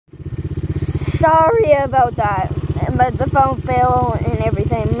sorry about that, but the phone fell and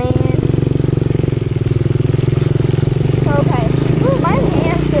everything, man. Okay, ooh, my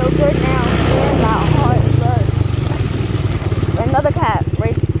hands feel good now. They're not hot, but another cat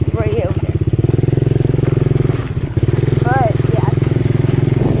right over there. But yeah,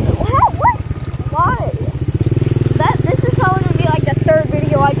 what? Why? This is probably gonna be like the third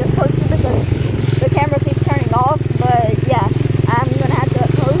video I just posted because the camera keeps turning off. But yeah, I'm gonna have to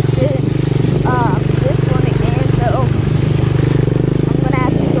post it. This one again, so I'm gonna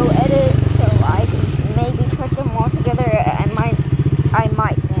have to go edit so I can maybe put them all together. I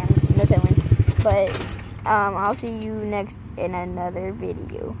might can, no telling. But I'll see you next in another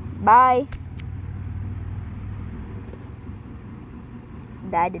video. Bye.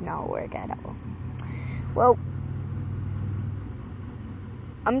 That did not work at all. Well,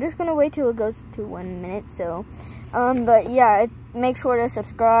 I'm just gonna wait till it goes to 1 minute. So, but yeah, make sure to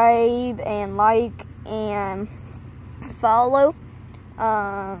subscribe and like and follow.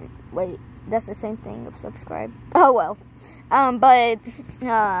 Wait, that's the same thing of subscribe. Oh well. But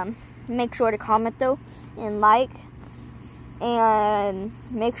make sure to comment though and like, and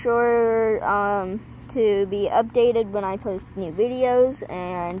make sure to be updated when I post new videos,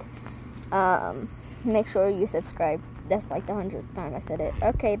 and make sure you subscribe. That's like the 100th time I said it.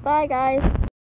 Okay, bye guys.